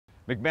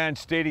McMahon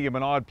Stadium,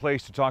 an odd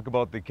place to talk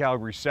about the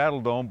Calgary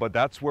Saddledome, but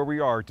that's where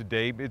we are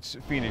today. It's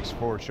Phoenix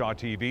for Shaw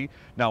TV.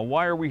 Now,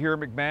 why are we here at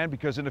McMahon?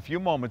 Because in a few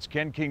moments,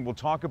 Ken King will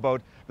talk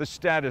about the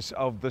status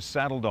of the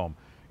Saddledome.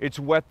 It's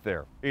wet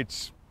there.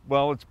 It's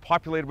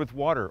populated with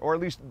water, or at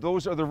least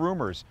those are the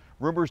rumors.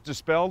 Rumors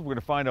dispelled? We're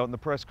going to find out in the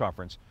press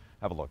conference.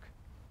 Have a look.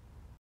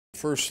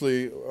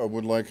 Firstly, I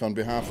would like, on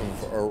behalf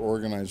of our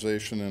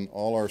organization and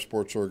all our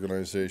sports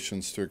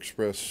organizations, to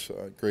express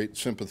great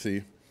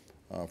sympathy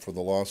for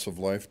the loss of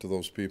life to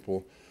those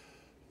people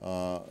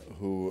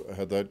who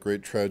had that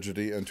great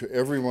tragedy, and to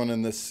everyone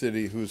in this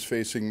city who's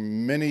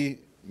facing many,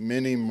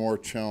 many more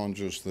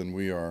challenges than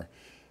we are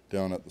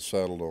down at the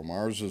Saddledome.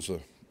 Ours is a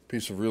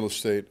piece of real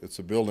estate, it's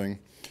a building,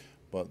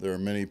 but there are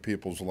many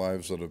people's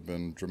lives that have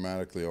been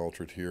dramatically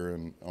altered here,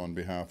 and on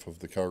behalf of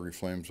the Calgary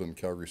Flames and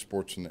Calgary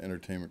Sports and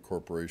Entertainment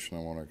Corporation,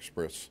 I want to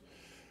express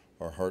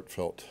our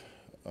heartfelt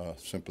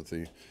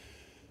sympathy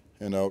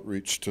and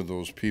outreach to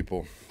those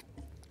people.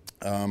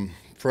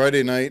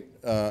 Friday night,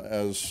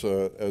 as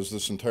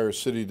this entire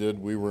city did,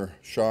 we were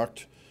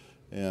shocked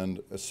and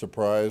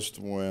surprised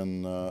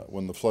when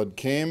the flood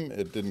came.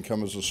 It didn't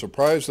come as a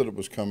surprise that it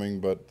was coming,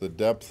 but the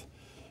depth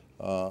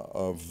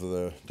of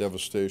the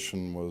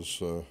devastation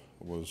was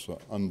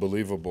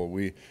unbelievable.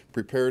 We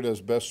prepared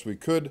as best we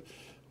could.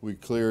 We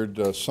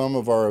cleared some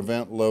of our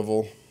event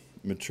level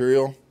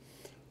material,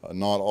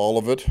 not all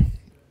of it,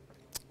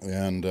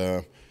 and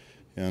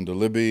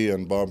Libby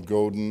and Bob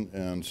Godin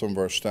and some of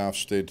our staff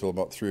stayed till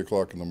about 3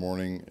 o'clock in the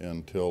morning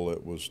until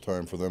it was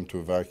time for them to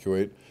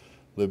evacuate.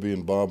 Libby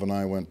and Bob and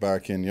I went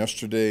back in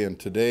yesterday and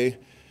today,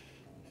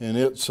 and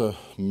it's a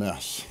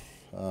mess.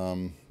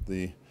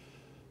 The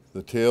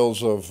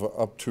tales of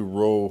up to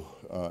row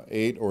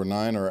 8 or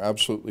 9 are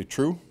absolutely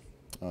true.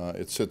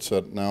 It sits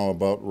at now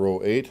about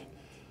row 8,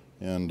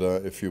 and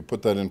if you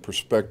put that in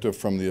perspective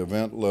from the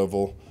event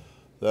level,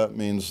 that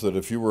means that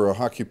if you were a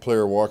hockey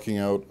player walking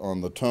out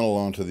on the tunnel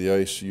onto the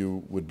ice,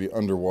 you would be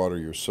underwater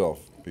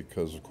yourself,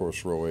 because of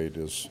course row 8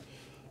 is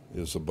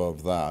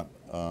above that.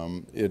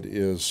 It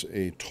is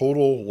a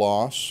total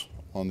loss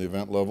on the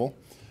event level,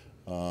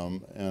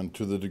 and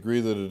to the degree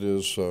that it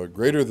is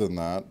greater than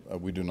that,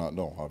 we do not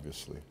know,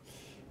 obviously.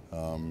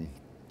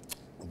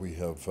 We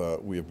have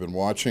been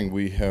watching.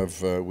 We had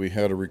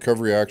a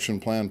recovery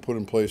action plan put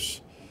in place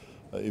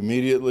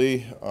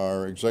immediately.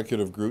 Our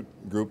executive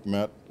group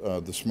met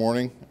this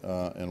morning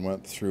and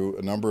went through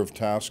a number of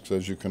tasks,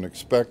 as you can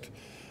expect,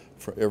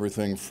 for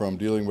everything from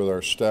dealing with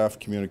our staff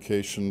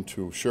communication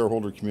to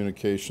shareholder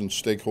communication,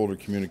 stakeholder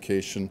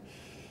communication,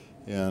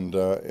 and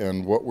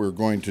what we're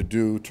going to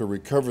do to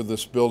recover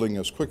this building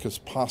as quick as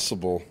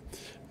possible.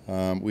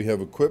 We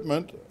have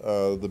equipment,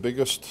 the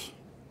biggest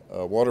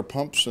water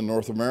pumps in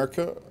North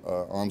America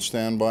on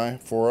standby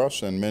for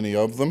us, and many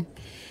of them.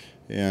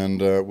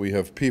 And we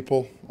have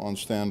people on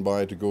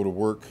standby to go to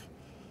work,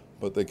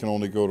 but they can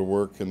only go to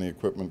work and the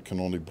equipment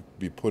can only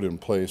be put in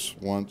place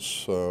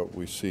once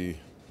we see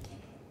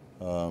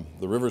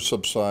the river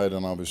subside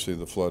and obviously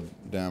the flood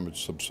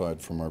damage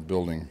subside from our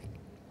building.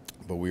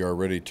 But we are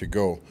ready to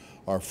go.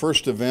 Our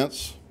first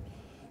events,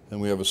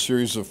 and we have a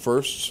series of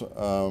firsts,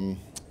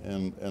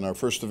 and our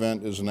first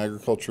event is an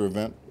agriculture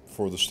event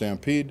for the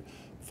Stampede,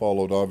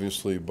 followed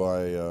obviously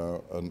by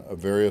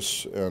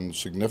various and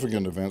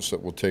significant events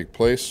that will take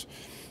place.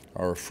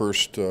 Our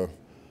first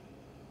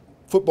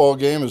football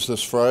game is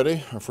this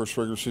Friday, our first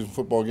regular season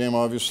football game,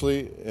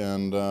 obviously,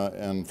 and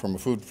from a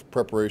food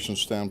preparation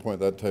standpoint,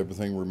 that type of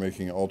thing, we're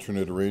making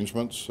alternate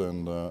arrangements,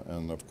 and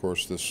of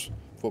course this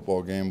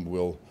football game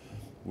will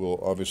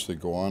obviously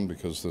go on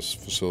because this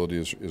facility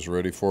is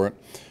ready for it.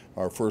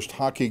 Our first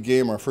hockey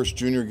game, our first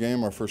junior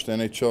game, our first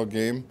NHL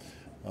game,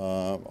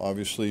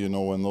 obviously, you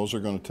know when those are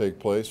going to take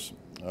place,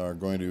 are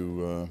going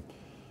to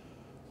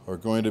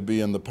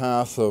be in the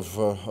path of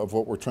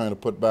what we're trying to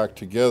put back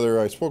together.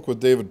 I spoke with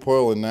David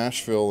Poyle in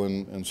Nashville,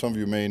 and some of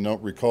you may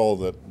not recall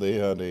that they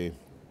had a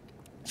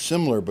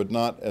similar but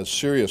not as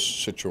serious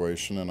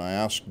situation, and I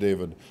asked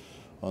David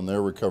on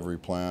their recovery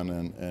plan,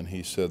 and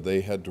he said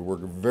they had to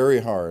work very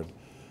hard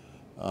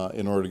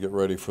in order to get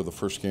ready for the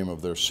first game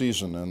of their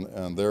season,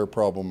 and their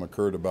problem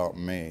occurred about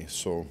May.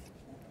 So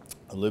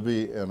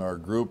Libby and our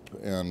group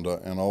and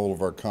all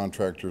of our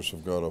contractors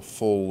have got a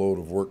full load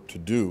of work to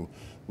do.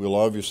 We'll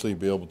obviously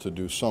be able to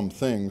do some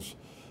things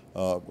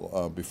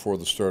before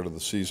the start of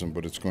the season,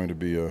 but it's going to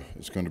be a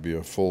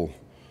full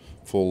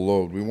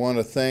load. We want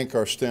to thank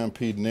our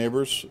Stampede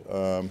neighbors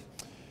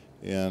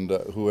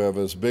who have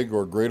as big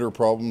or greater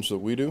problems that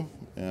we do,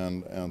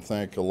 and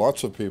thank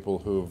lots of people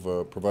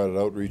who've provided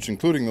outreach,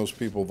 including those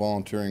people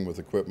volunteering with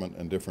equipment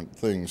and different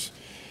things.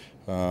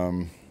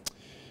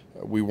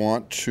 We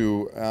want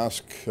to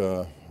ask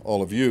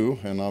all of you,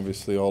 and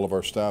obviously all of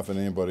our staff and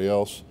anybody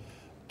else,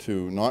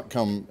 to not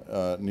come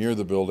near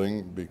the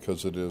building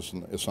because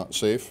it's not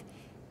safe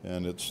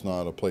and it's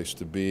not a place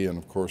to be. And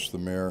of course the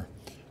mayor,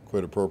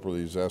 quite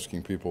appropriately, is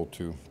asking people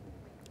to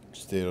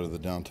stay out of the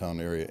downtown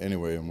area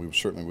anyway, and we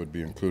certainly would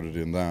be included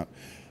in that.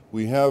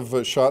 We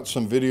have shot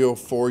some video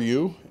for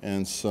you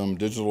and some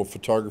digital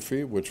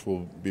photography, which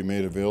will be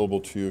made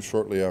available to you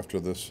shortly after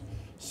this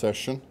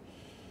session.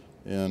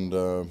 And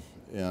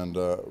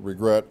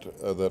regret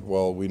that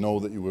while we know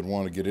that you would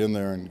want to get in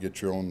there and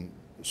get your own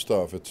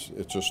stuff, it's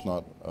just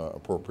not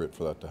appropriate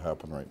for that to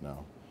happen right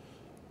now.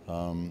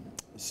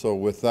 So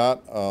with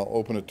that, I'll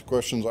open it to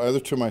questions either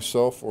to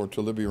myself or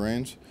to Libby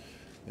Rains,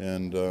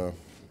 and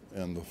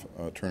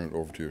turn it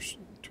over to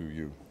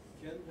you.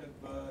 Ken,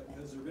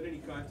 has there been any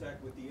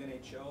contact with the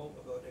NHL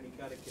about any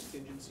kind of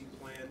contingency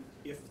plan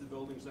if the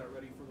building's not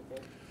ready for the fall?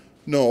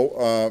 No,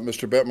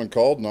 Mr. Bettman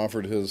called and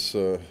offered his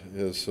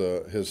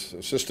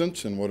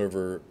assistance in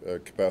whatever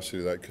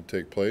capacity that could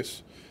take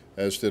place,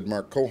 as did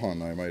Mark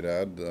Cohan, I might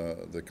add,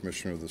 the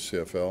commissioner of the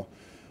CFL.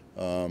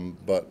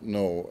 But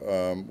no,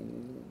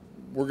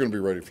 we're going to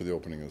be ready for the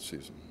opening of the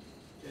season.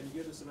 Can you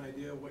give us an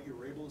idea of what you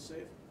were able to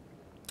save?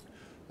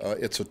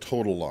 It's a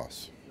total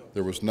loss. No.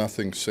 There was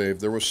nothing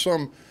saved. There was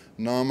some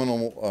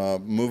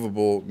nominal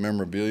movable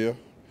memorabilia,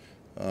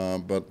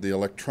 but the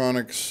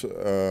electronics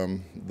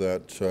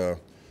that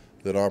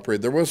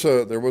operate. There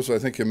was I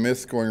think a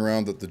myth going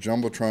around that the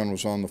Jumbotron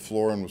was on the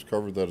floor and was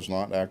covered. That is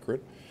not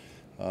accurate.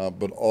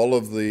 But all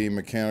of the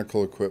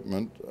mechanical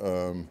equipment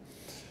of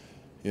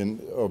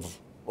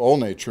all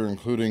nature,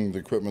 including the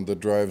equipment that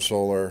drives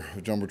all our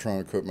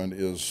Jumbotron equipment,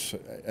 is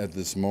at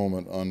this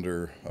moment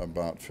under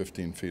about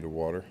 15 feet of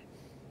water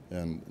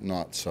and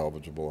not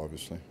salvageable,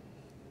 obviously.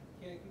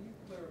 Can you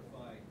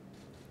clarify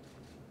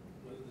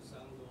whether the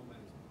Saddledome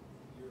and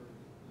your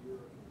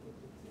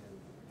equipment and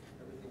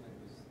everything that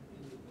was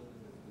in the building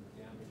that's been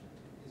damaged,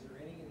 is there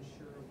any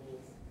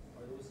insurable,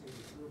 are those things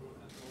insurable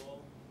at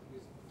all?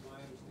 Because my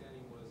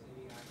understanding was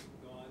any action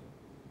gone,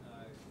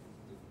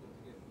 it's difficult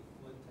to get the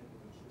flood type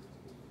of insurance.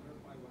 Can you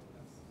clarify what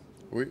that's?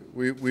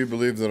 We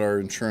believe that our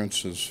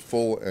insurance is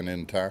full and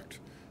intact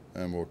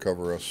and will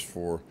cover us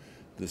for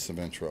this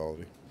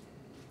eventuality.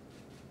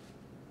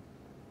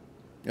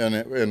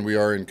 And we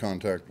are in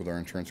contact with our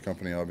insurance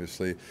company,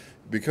 obviously,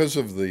 because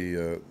of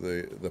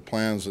the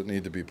plans that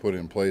need to be put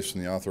in place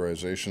and the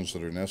authorizations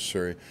that are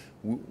necessary.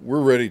 We're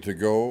ready to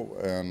go,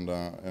 and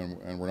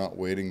we're not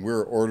waiting.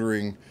 We're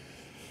ordering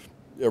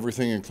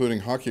everything, including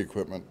hockey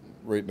equipment,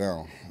 right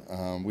now.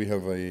 We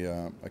have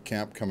a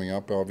camp coming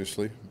up,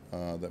 obviously,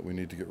 that we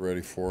need to get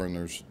ready for,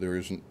 and there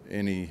isn't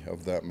any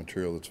of that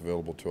material that's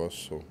available to us.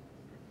 So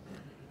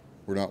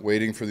we're not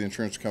waiting for the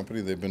insurance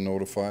company. They've been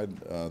notified.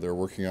 They're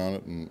working on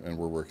it, and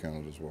we're working on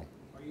it as well.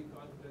 Are you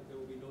confident there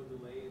will be no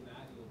delay in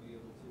that? You'll be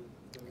able to,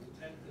 there was the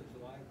 10th of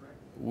July, correct?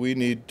 We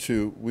need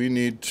to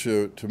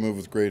move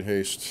with great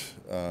haste,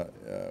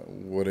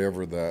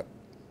 whatever that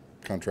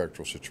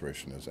contractual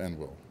situation is, and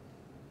will.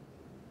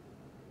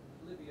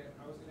 Libby, I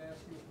was going to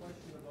ask you a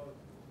question about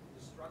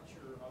the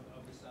structure of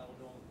the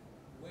Saddledome.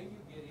 When you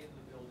get in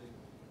the building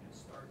and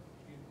start,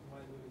 if you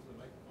mind moving to the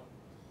microphone,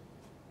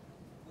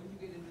 when you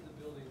get into the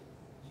building,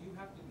 do you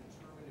have to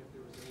determine if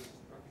there was any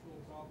structural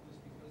problems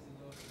because of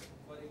the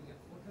flooding?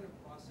 What kind of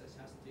process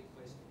has to take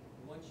place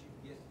once you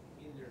get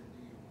in there to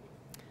do your work?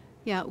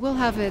 Yeah, we'll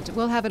have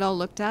it all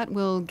looked at.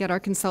 We'll get our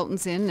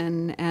consultants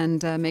in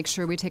and make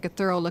sure we take a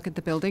thorough look at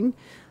the building.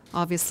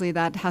 Obviously,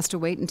 that has to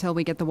wait until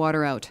we get the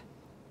water out.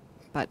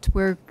 But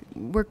we're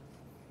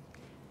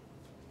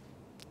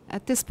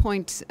at this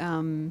point,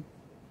 fairly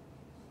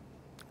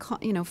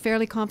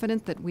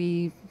confident that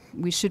we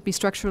should be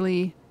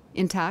structurally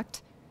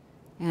intact.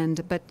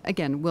 But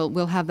again,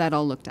 we'll have that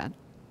all looked at.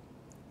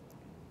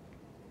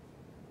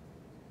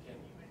 Ken, you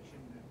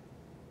mentioned that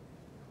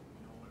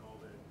when all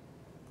the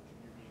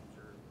junior games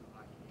or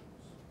hockey games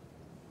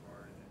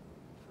are, and then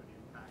could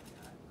impact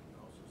that. But you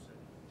also said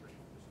ready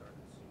for the start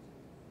of the season.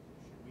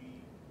 Should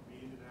we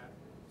read into that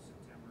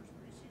September's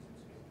preseason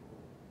schedule,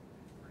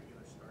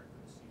 regular start of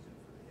the season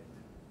for the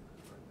Hitmen?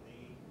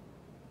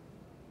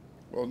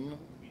 Are they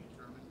to be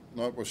determined?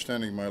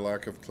 Notwithstanding my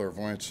lack of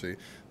clairvoyancy,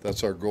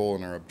 that's our goal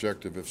and our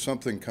objective. If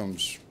something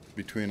comes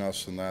between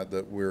us and that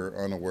we're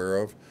unaware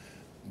of,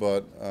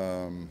 but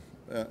and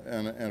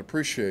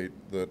appreciate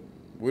that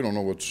we don't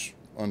know what's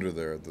under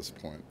there at this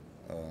point.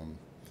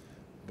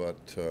 But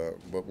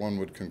one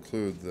would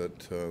conclude that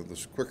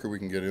the quicker we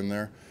can get in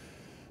there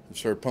and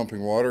start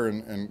pumping water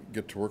and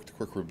get to work, the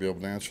quicker we'll be able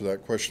to answer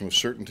that question with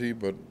certainty.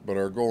 But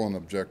our goal and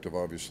objective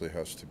obviously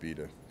has to be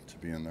to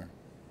be in there.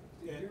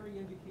 Did Jerry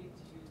indicate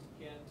to you,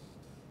 Ken,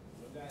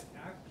 that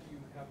after you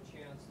have a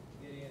chance to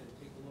get in and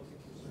take a look at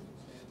your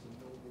circumstance and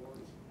know more,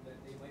 that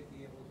they might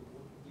be able to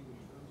work with you in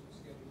terms of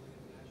scheduling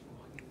international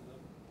hockey with them?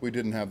 We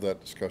didn't have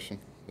that discussion.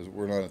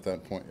 We're not at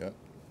that point yet.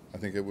 I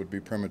think it would be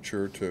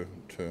premature to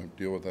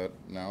deal with that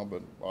now,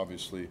 but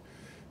obviously,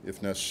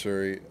 if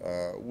necessary,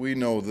 we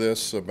know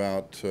this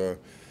about the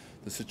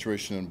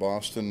situation in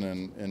Boston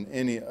and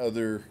any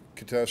other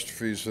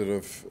catastrophes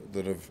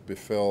that have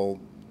befell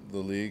the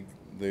league.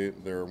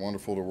 They're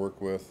wonderful to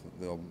work with.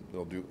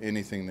 They'll do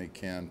anything they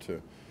can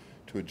to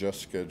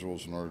adjust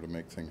schedules in order to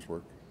make things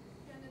work.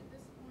 Ken, at this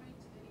point,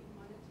 any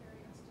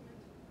monetary estimate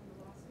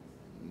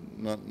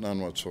on the losses? None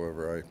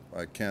whatsoever.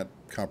 I can't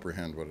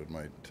comprehend what it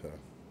might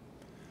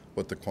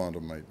what the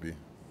quantum might be.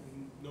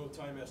 No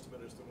time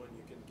estimate as to when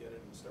you can get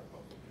it and start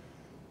pumping?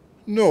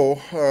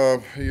 No,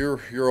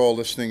 you're all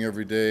listening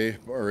every day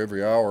or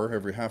every hour,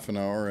 every half an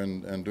hour,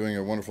 and doing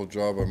a wonderful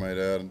job, I might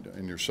add,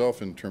 and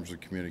yourself in terms of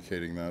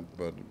communicating that.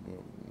 But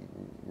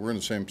we're in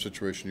the same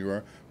situation you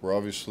are. We're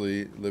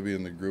obviously, Libby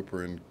and the group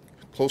are in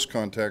close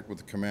contact with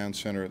the command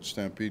center at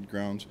Stampede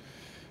Grounds,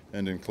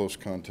 and in close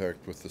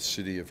contact with the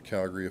City of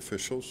Calgary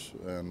officials,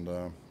 and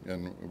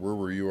we're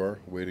where you are,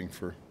 waiting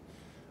for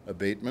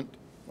abatement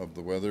of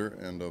the weather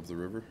and of the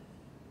river.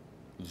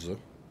 How does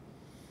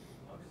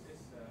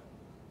this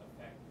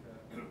affect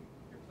your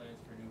plans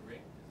for new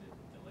rig? Does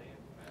it delay it,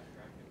 fast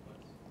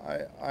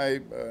track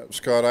it?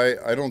 Scott,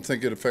 I don't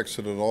think it affects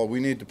it at all. We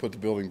need to put the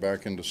building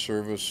back into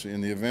service.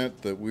 In the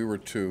event that we were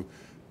to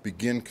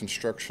begin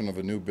construction of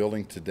a new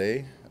building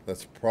today,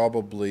 that's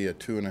probably a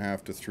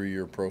 2.5 to 3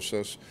 year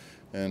process,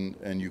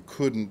 and you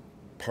couldn't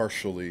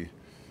partially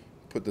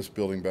put this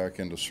building back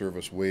into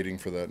service waiting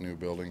for that new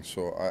building.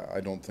 So I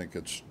don't think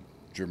it's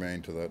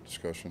germane to that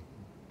discussion.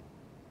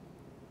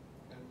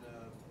 And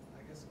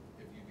I guess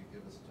if you could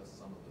give us just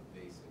some of the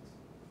basics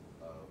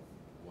of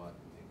what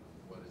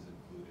is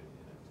included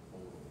in a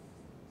total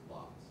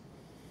loss.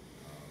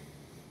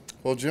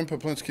 Well, Jim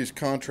Poplinski's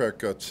contract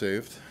got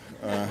saved,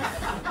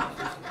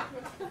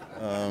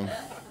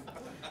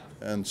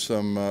 and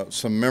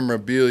some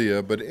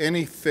memorabilia, but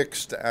any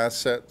fixed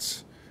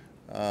assets.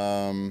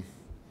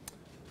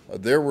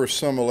 There were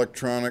some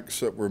electronics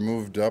that were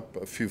moved up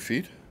a few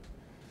feet,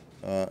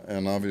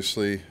 and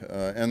obviously,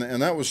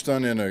 and that was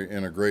done in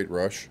a great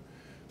rush.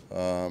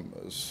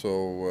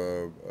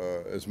 So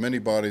as many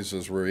bodies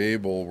as were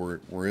able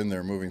were in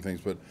there moving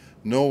things, but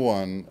no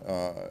one,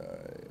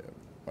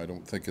 I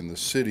don't think in the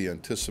city,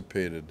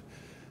 anticipated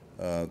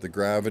the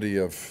gravity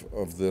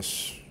of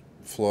this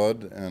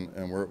flood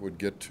and where it would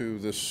get to.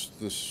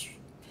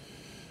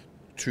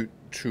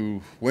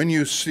 To when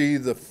you see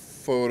the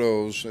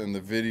photos and the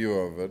video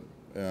of it,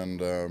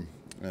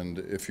 and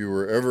if you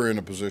were ever in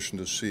a position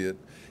to see it,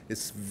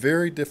 it's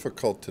very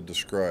difficult to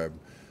describe.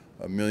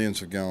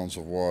 Millions of gallons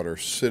of water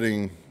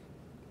sitting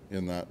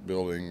in that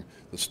building.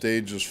 The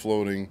stage is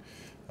floating.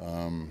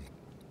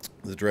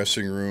 The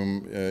dressing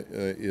room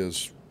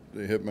is,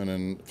 the Hitman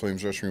and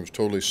Flames dressing room is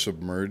totally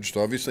submerged.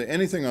 Obviously,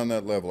 anything on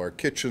that level, our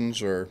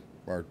kitchens are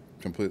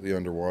completely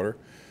underwater.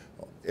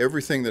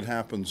 Everything that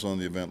happens on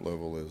the event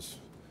level is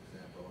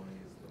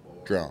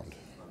drowned.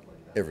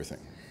 Everything.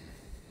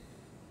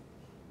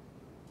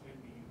 When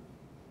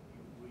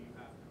will you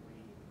have to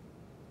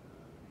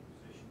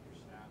reposition your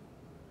staff,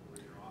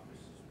 where your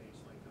office is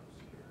spaced like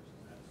upstairs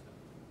and that stuff?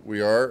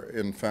 We are.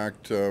 In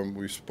fact,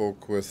 we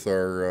spoke with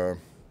our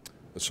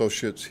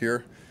associates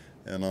here,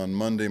 and on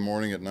Monday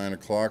morning at 9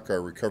 o'clock,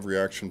 our Recovery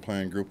Action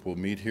Plan group will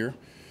meet here.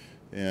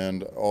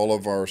 And all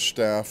of our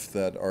staff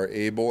that are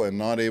able and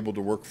not able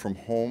to work from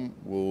home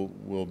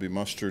will be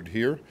mustered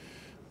here.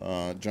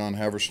 John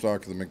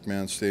Haverstock of the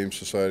McMahon Stadium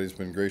Society has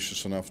been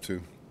gracious enough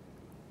to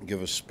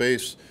give us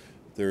space.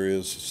 There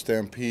is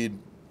Stampeder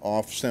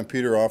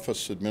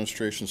office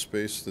administration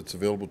space that's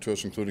available to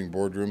us, including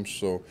boardrooms.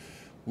 So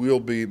we'll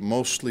be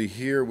mostly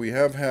here. We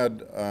have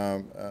had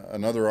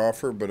another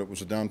offer, but it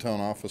was a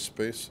downtown office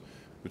space,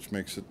 which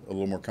makes it a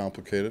little more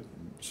complicated.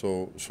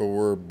 So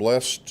we're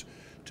blessed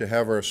to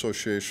have our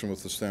association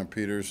with the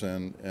Stampeders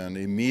and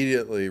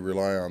immediately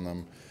rely on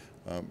them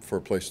for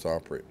a place to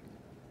operate.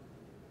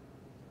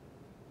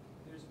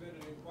 There's been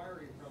an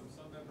inquiry from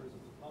some members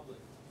of the public,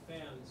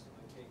 fans,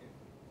 I take it.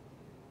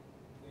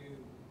 They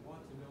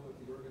want to know if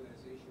the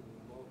organization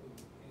would welcome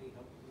any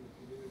help from the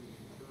community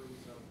in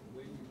terms of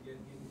when you get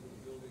into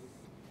the building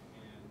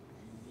and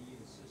you need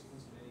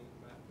assistance in any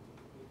capacity.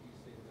 What do you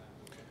say to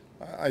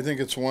that? I think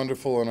it's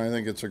wonderful, and I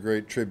think it's a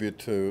great tribute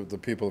to the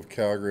people of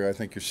Calgary. I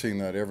think you're seeing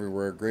that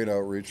everywhere. Great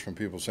outreach from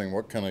people saying,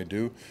 what can I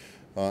do?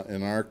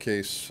 In our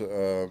case,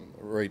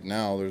 right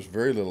now, there's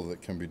very little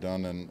that can be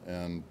done,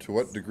 and to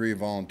what degree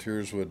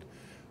volunteers would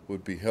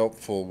be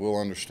helpful, we'll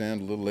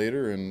understand a little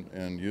later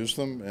and use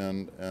them.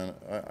 And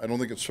I don't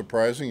think it's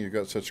surprising. You've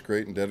got such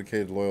great and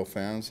dedicated, loyal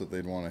fans that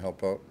they'd want to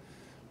help out.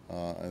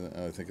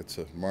 I think it's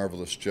a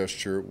marvelous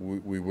gesture.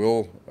 We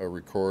will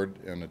record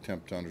and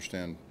attempt to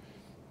understand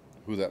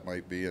who that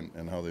might be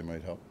and how they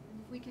might help.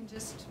 If we can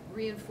just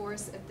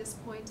reinforce at this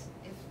point,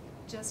 if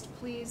just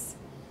please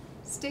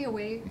stay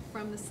away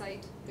from the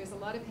site. There's a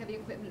lot of heavy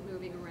equipment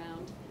moving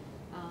around,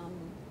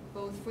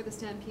 both for the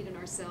Stampede and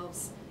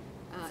ourselves.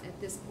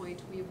 At this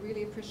point, we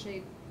really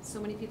appreciate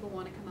so many people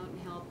want to come out and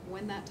help.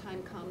 When that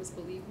time comes,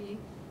 believe me,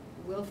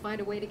 we'll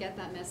find a way to get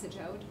that message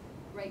out.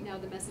 Right now,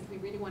 the message we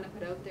really want to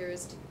put out there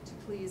is to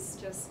please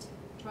just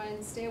try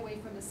and stay away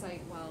from the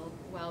site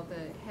while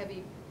the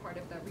heavy part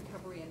of that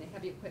recovery and the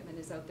heavy equipment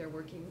is out there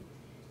working.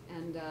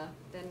 And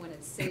then when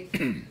it's safe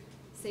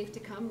to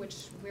come,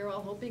 which we're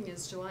all hoping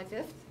is July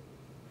 5th,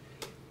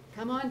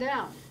 come on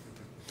down.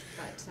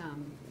 But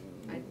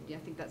I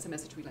think that's a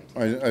message we'd like to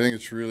I think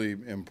it's really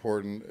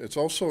important. It's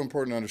also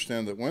important to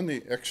understand that when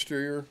the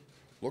exterior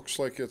looks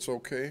like it's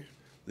okay,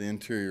 the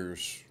interior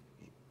is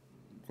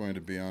going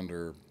to be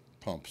under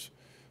pumps.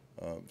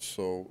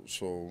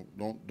 So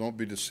don't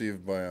be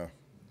deceived by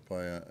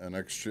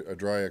a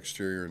dry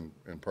exterior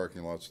and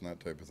parking lots and that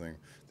type of thing.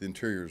 The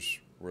interior's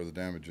where the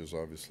damage is,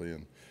 obviously,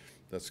 and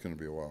that's going to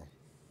be a while.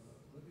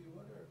 Libby,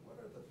 what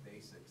are the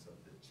basics of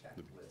the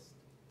checklist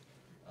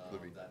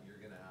Libby. that you're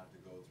going to have to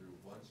go through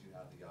once you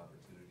have the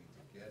opportunity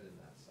to get in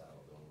that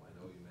Saddledome? I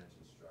know you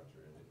mentioned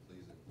structure, and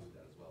please include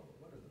that as well, but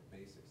what are the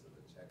basics of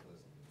the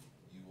checklist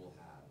you will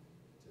have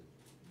to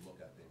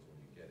look at things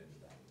when you get into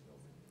that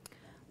building?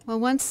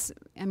 Well,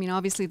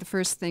 obviously the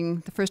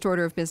first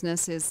order of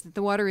business is that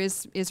the water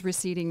is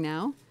receding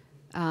now.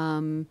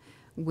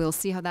 We'll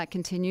see how that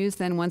continues.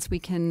 Then once we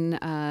can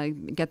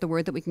get the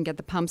word that we can get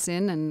the pumps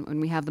in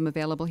and we have them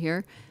available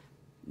here,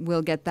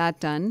 we'll get that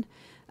done.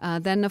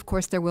 Then, of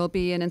course, there will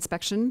be an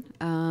inspection,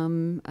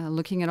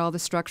 looking at all the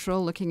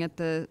structural, looking at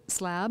the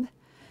slab.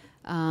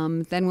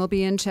 Then we'll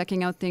be in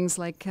checking out things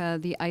like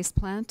the ice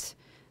plant.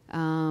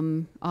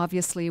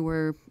 Obviously,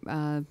 we're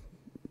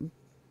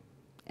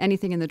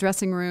anything in the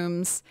dressing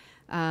rooms,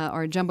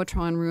 our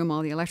Jumbotron room,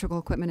 all the electrical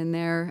equipment in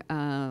there,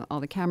 all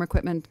the camera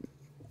equipment,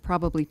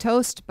 probably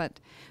toast, but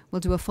we'll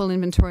do a full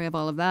inventory of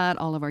all of that.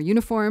 All of our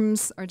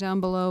uniforms are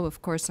down below,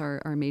 of course,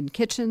 our main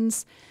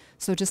kitchens.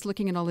 So just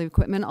looking at all the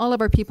equipment. All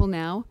of our people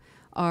now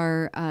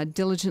are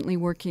diligently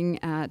working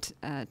at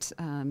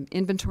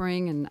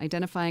inventorying and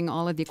identifying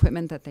all of the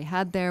equipment that they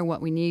had there, what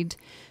we need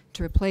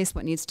to replace,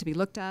 what needs to be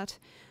looked at,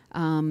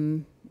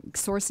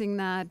 sourcing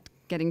that,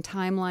 getting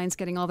timelines,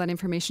 getting all that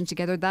information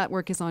together. That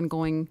work is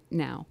ongoing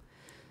now.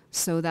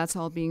 So that's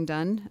all being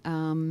done.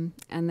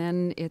 And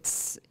then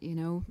it's,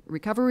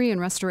 recovery and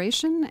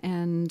restoration,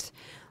 and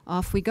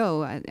off we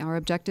go. Our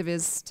objective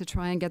is to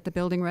try and get the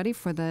building ready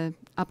for the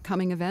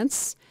upcoming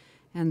events,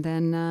 and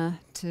then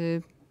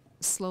to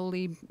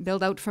slowly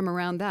build out from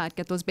around that,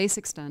 get those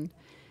basics done,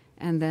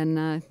 and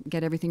then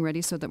get everything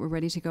ready so that we're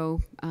ready to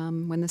go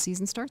when the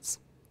season starts.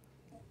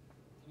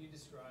 Can you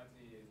describe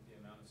the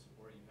amount of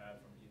support you've had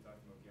from, you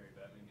talked about Gary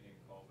Bettman getting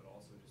involved, but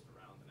also just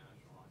around the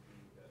National Hockey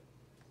League that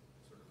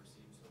sort of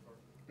received so far?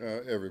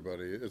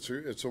 Everybody.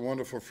 It's a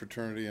wonderful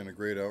fraternity and a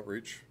great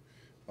outreach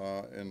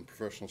in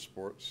professional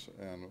sports,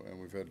 and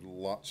we've had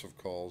lots of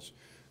calls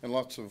and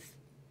lots of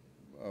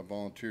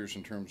volunteers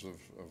in terms of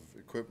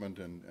equipment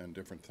and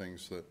different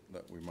things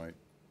that we might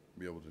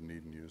be able to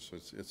need and use. So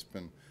it's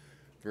been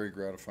very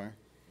gratifying.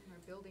 And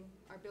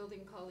our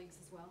building colleagues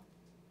as well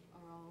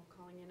are all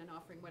calling in and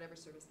offering whatever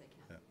service they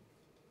can. Yeah.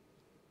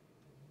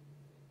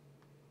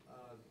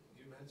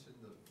 You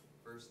mentioned the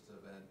first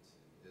event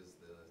is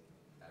the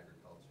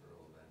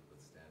agricultural event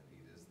with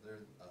Stampede. Is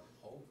there a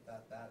hope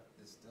that that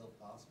is still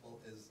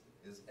possible? Is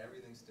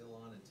everything still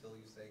on until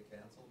you say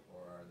cancel,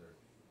 or are there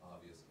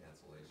obvious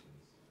cancellations?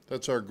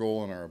 That's our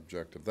goal and our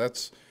objective.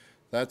 That's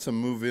a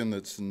move-in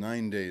that's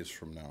 9 days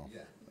from now.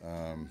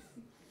 Yeah.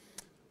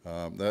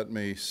 That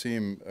may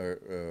seem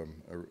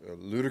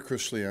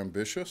ludicrously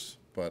ambitious,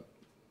 but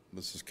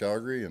this is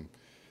Calgary, and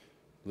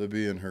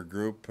Libby and her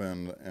group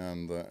and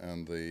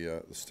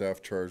the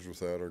staff charged with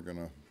that are going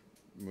to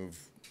move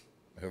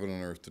heaven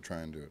and earth to try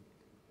and do it.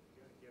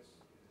 Yeah, I guess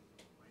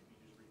it might be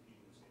just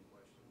repeating the same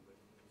question, but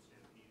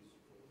Stampede is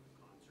full of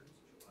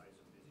concerts. July is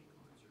a busy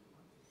concert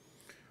month.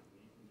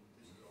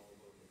 This is all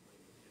about the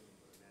playing the pin,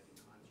 but imagine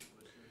concert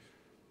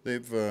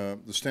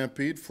listeners. The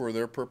Stampede, for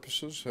their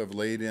purposes, have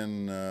laid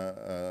in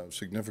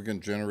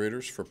significant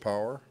generators for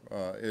power.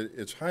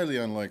 It's highly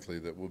unlikely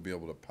that we'll be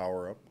able to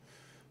power up,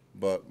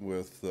 but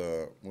with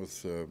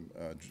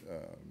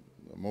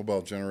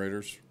mobile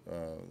generators,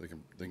 they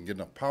can get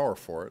enough power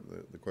for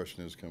it. The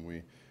question is, can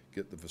we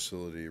get the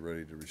facility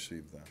ready to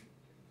receive that?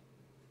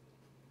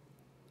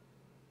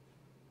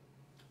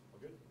 All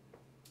good.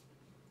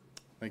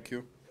 Thank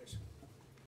you.